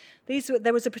technology.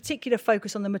 There was a particular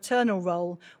focus on the maternal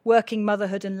role, working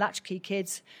motherhood and latchkey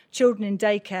kids, children in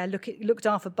daycare looked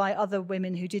after by other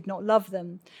women who did not love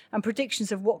them, and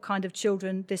predictions of what kind of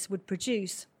children this would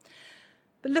produce.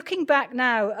 But looking back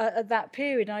now at that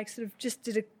period, I sort of just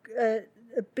did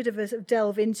a bit of a sort of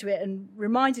delve into it and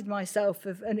reminded myself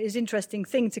of, and it was an interesting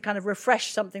thing to kind of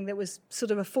refresh something that was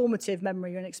sort of a formative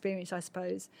memory and experience, I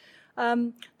suppose.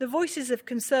 The voices of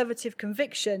conservative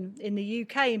conviction in the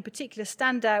UK in particular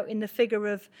stand out in the figure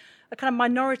of a kind of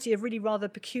minority of really rather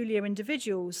peculiar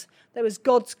individuals. There was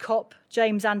God's cop,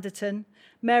 James Anderton,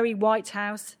 Mary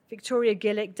Whitehouse, Victoria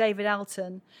Gillick, David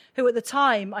Alton, who at the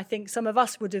time, I think some of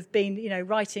us would have been,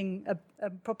 writing,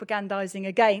 propagandizing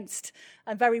against,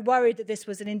 and very worried that this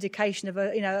was an indication of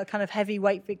a kind of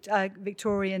heavyweight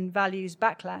Victorian values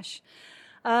backlash.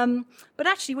 But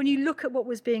actually, when you look at what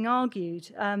was being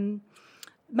argued,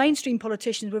 mainstream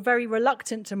politicians were very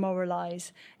reluctant to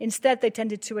moralise. Instead, they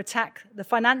tended to attack the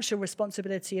financial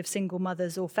responsibility of single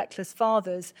mothers or feckless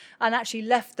fathers and actually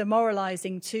left the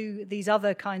moralising to these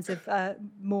other kinds of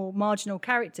more marginal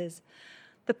characters.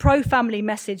 The pro-family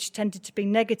message tended to be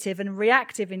negative and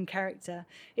reactive in character.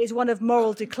 It is one of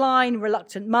moral decline,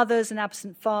 reluctant mothers and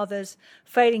absent fathers,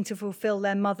 failing to fulfil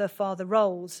their mother-father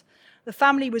roles. The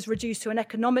family was reduced to an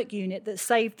economic unit that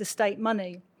saved the state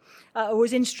money, or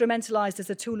was instrumentalised as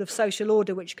a tool of social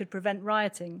order which could prevent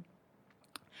rioting.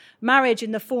 Marriage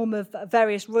in the form of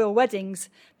various royal weddings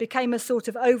became a sort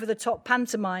of over-the-top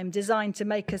pantomime designed to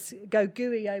make us go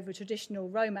gooey over traditional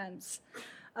romance.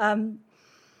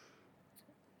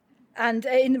 And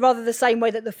in rather the same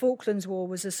way that the Falklands War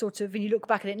was a sort of, when you look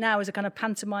back at it now, as a kind of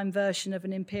pantomime version of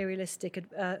an imperialistic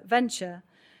venture.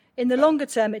 In the longer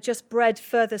term, it just bred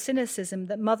further cynicism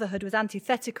that motherhood was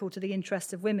antithetical to the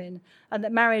interests of women and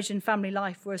that marriage and family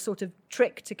life were a sort of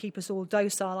trick to keep us all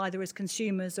docile, either as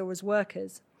consumers or as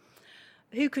workers.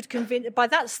 Who could convince, by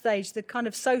that stage, the kind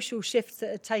of social shifts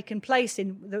that had taken place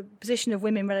in the position of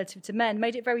women relative to men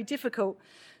made it very difficult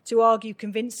to argue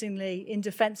convincingly in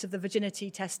defence of the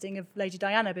virginity testing of Lady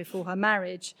Diana before her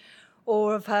marriage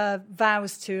or of her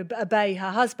vows to obey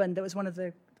her husband. That was one of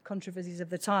the controversies of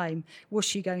the time. Was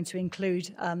she going to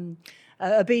include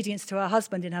obedience to her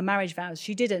husband in her marriage vows?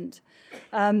 She didn't.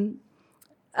 And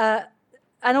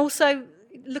also,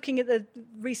 looking at the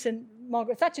recent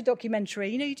Margaret Thatcher documentary,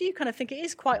 you do kind of think it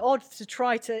is quite odd to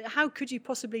try to, how could you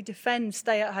possibly defend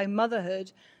stay-at-home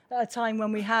motherhood at a time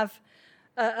when we have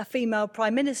a female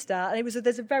prime minister? And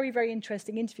there's a very, very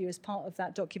interesting interview as part of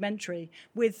that documentary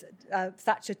with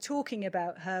Thatcher talking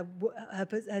about her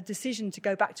decision to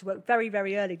go back to work very,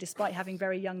 very early, despite having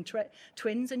very young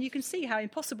twins. And you can see how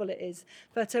impossible it is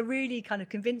for her to really kind of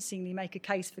convincingly make a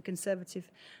case for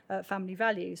conservative family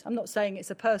values. I'm not saying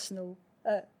it's a personal,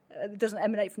 it doesn't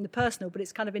emanate from the personal, but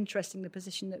it's kind of interesting the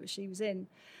position that she was in.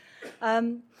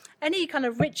 Any kind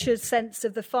of richer sense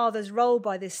of the father's role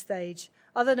by this stage,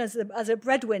 other than as a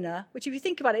breadwinner, which if you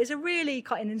think about it, is a really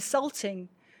quite an insulting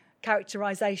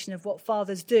characterisation of what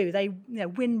fathers do. They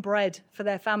win bread for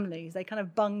their families. They kind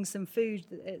of bung some food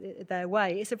their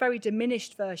way. It's a very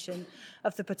diminished version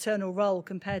of the paternal role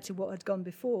compared to what had gone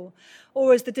before.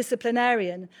 Or as the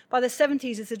disciplinarian, by the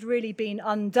 70s this had really been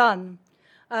undone.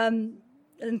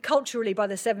 And culturally, by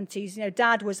the 70s,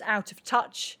 Dad was out of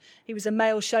touch. He was a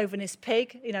male chauvinist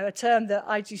pig, a term that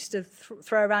I used to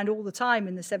throw around all the time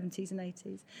in the 70s and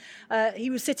 80s.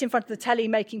 He would sit in front of the telly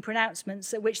making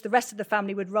pronouncements at which the rest of the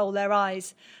family would roll their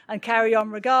eyes and carry on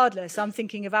regardless. I'm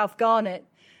thinking of Alf Garnett,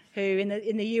 who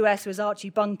in the US was Archie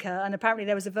Bunker, and apparently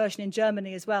there was a version in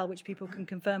Germany as well, which people can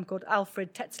confirm, called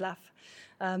Alfred Tetzlaff,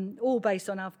 all based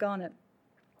on Alf Garnett.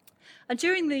 And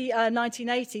during the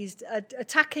 1980s,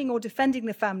 attacking or defending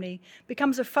the family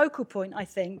becomes a focal point, I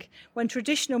think, when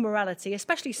traditional morality,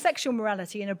 especially sexual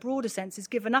morality in a broader sense, is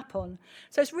given up on.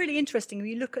 So it's really interesting when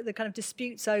you look at the kind of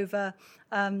disputes over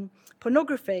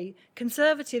pornography.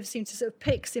 Conservatives seem to sort of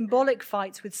pick symbolic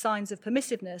fights with signs of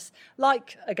permissiveness,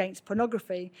 like against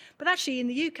pornography. But actually, in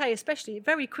the UK especially, it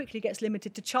very quickly gets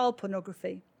limited to child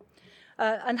pornography.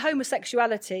 And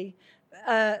homosexuality,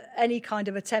 any kind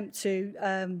of attempt to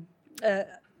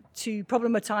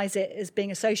problematise it as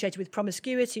being associated with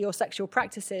promiscuity or sexual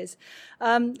practices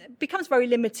becomes very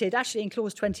limited, actually in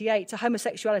Clause 28, to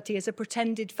homosexuality as a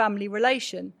pretended family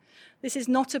relation. This is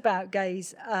not about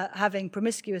gays having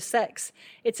promiscuous sex.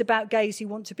 It's about gays who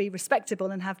want to be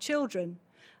respectable and have children.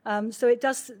 So it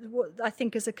does, I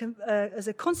think, as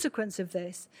a consequence of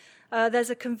this, there's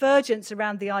a convergence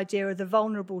around the idea of the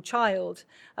vulnerable child,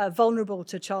 vulnerable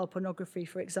to child pornography,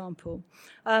 for example.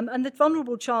 And the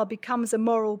vulnerable child becomes a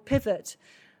moral pivot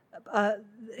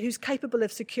who's capable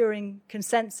of securing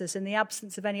consensus in the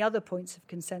absence of any other points of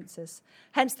consensus.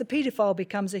 Hence, the paedophile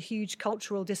becomes a huge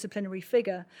cultural disciplinary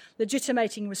figure,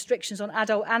 legitimating restrictions on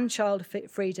adult and child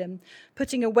freedom,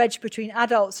 putting a wedge between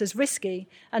adults as risky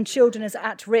and children as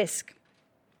at risk.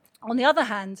 On the other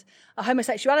hand,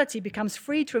 homosexuality becomes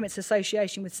freed from its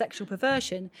association with sexual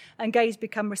perversion, and gays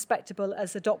become respectable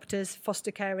as adopters,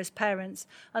 foster carers, parents,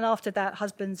 and after that,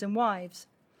 husbands and wives.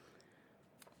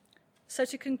 So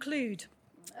to conclude,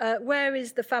 where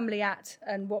is the family at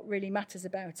and what really matters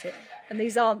about it? And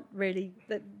these aren't really,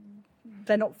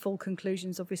 they're not full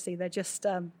conclusions, obviously. They're just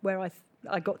where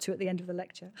I got to at the end of the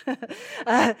lecture.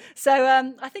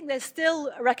 So I think there's still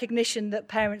a recognition that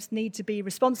parents need to be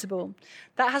responsible.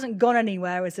 That hasn't gone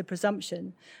anywhere as a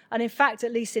presumption. And in fact,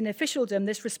 at least in officialdom,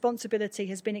 this responsibility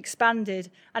has been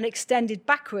expanded and extended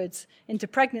backwards into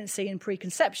pregnancy and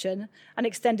preconception and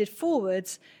extended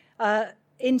forwards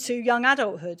into young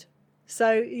adulthood.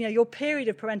 So, your period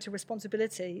of parental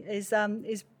responsibility is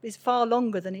far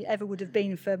longer than it ever would have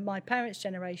been for my parents'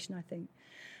 generation, I think.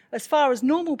 As far as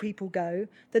normal people go,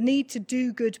 the need to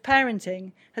do good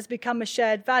parenting has become a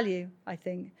shared value, I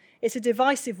think. It's a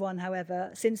divisive one, however,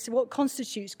 since what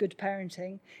constitutes good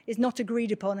parenting is not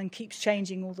agreed upon and keeps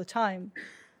changing all the time.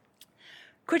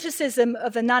 Criticism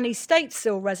of the nanny state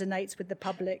still resonates with the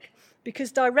public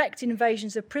because direct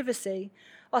invasions of privacy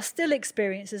are still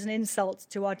experienced as an insult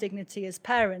to our dignity as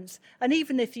parents. And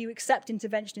even if you accept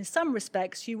intervention in some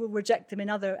respects, you will reject them in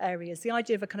other areas. The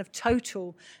idea of a kind of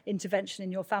total intervention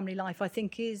in your family life, I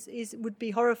think, would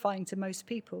be horrifying to most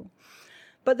people.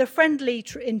 But the friendly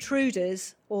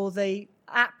intruders, or the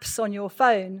apps on your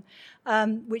phone,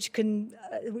 which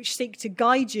seek to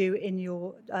guide you in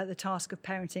the task of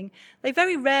parenting, they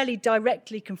very rarely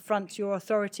directly confront your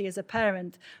authority as a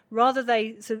parent. Rather,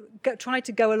 they try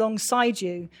to go alongside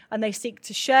you, and they seek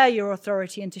to share your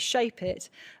authority and to shape it,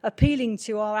 appealing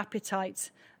to our appetite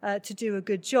to do a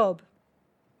good job.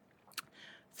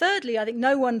 Thirdly, I think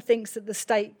no one thinks that the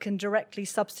state can directly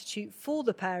substitute for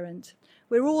the parent.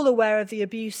 We're all aware of the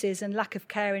abuses and lack of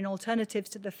care in alternatives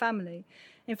to the family.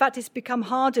 In fact, it's become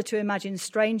harder to imagine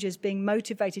strangers being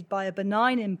motivated by a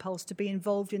benign impulse to be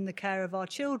involved in the care of our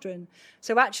children.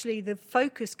 So actually, the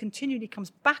focus continually comes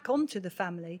back onto the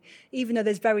family, even though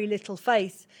there's very little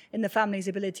faith in the family's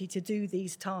ability to do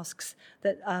these tasks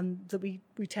that we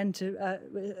tend to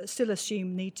still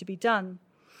assume need to be done.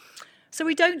 So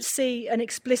we don't see an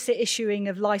explicit issuing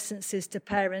of licences to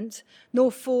parent, nor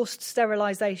forced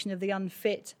sterilisation of the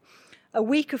unfit. A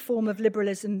weaker form of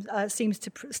liberalism seems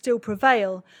to still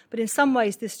prevail, but in some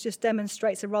ways this just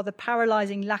demonstrates a rather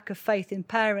paralysing lack of faith in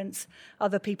parents,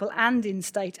 other people, and in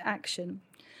state action.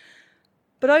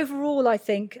 But overall, I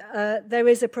think there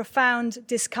is a profound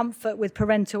discomfort with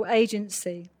parental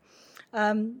agency.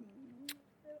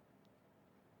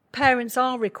 Parents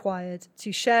are required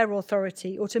to share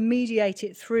authority or to mediate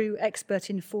it through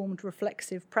expert-informed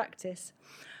reflexive practice.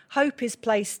 Hope is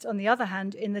placed, on the other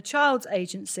hand, in the child's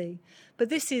agency, but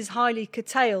this is highly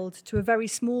curtailed to a very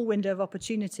small window of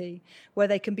opportunity where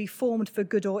they can be formed for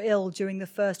good or ill during the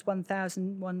first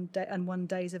 1,001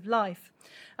 days of life.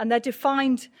 And they're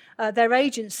defined, their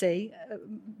agency,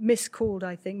 miscalled,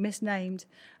 I think, misnamed,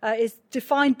 is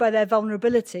defined by their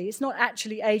vulnerability. It's not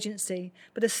actually agency,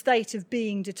 but a state of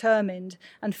being determined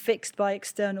and fixed by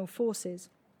external forces.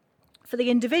 For the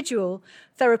individual,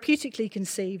 therapeutically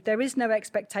conceived, there is no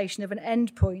expectation of an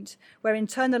end point where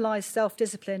internalised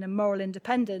self-discipline and moral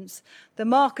independence, the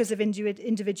markers of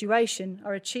individuation,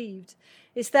 are achieved.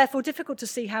 It's therefore difficult to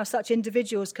see how such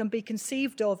individuals can be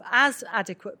conceived of as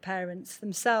adequate parents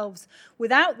themselves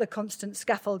without the constant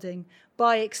scaffolding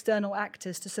by external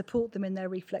actors to support them in their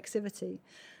reflexivity.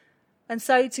 And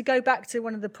so to go back to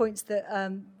one of the points that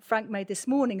Frank made this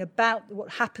morning about what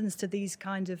happens to these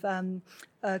kind of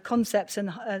concepts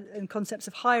and concepts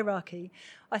of hierarchy,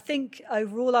 I think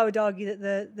overall I would argue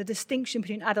that the distinction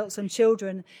between adults and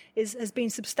children has been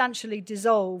substantially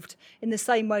dissolved in the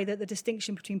same way that the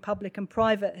distinction between public and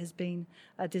private has been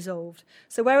dissolved.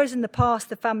 So whereas in the past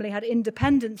the family had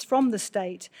independence from the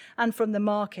state and from the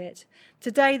market,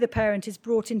 today the parent is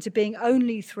brought into being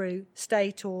only through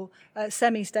state or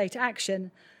semi-state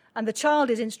action, and the child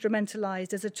is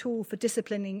instrumentalised as a tool for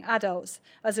disciplining adults,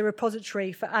 as a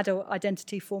repository for adult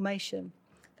identity formation.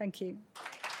 Thank you.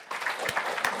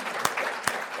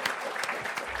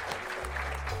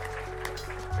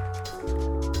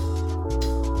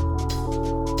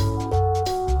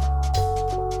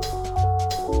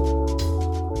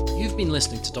 You've been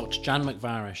listening to Dr. Jan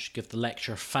McVarish give the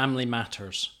lecture Family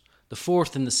Matters, the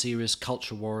fourth in the series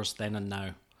Culture Wars Then and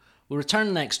Now. We'll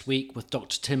return next week with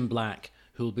Dr. Tim Black,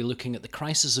 who will be looking at the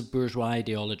crisis of bourgeois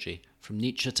ideology from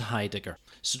Nietzsche to Heidegger.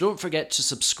 So don't forget to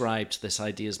subscribe to this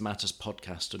Ideas Matters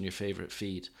podcast on your favourite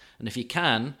feed. And if you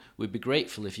can, we'd be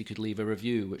grateful if you could leave a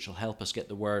review, which will help us get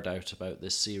the word out about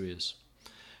this series.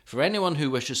 For anyone who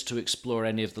wishes to explore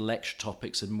any of the lecture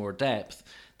topics in more depth,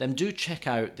 then do check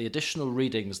out the additional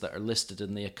readings that are listed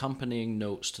in the accompanying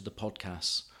notes to the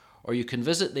podcasts. Or you can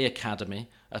visit the Academy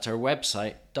at our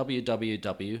website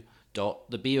www.theboi.co.uk.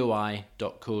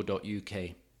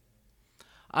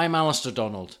 I'm Alistair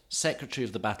Donald, Secretary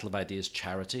of the Battle of Ideas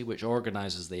charity, which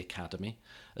organises the Academy,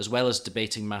 as well as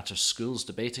Debating Matters Schools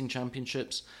Debating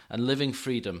Championships and Living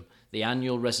Freedom, the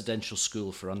annual residential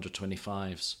school for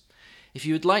under-25s. If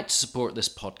you would like to support this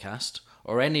podcast,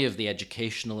 or any of the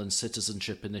educational and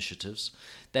citizenship initiatives,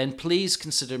 then please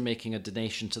consider making a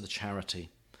donation to the charity.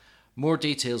 More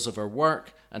details of our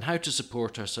work and how to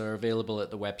support us are available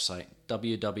at the website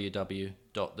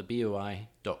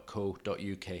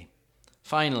www.theboi.co.uk.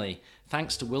 Finally,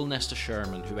 thanks to Will Nesta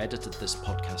Sherman, who edited this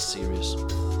podcast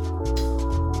series.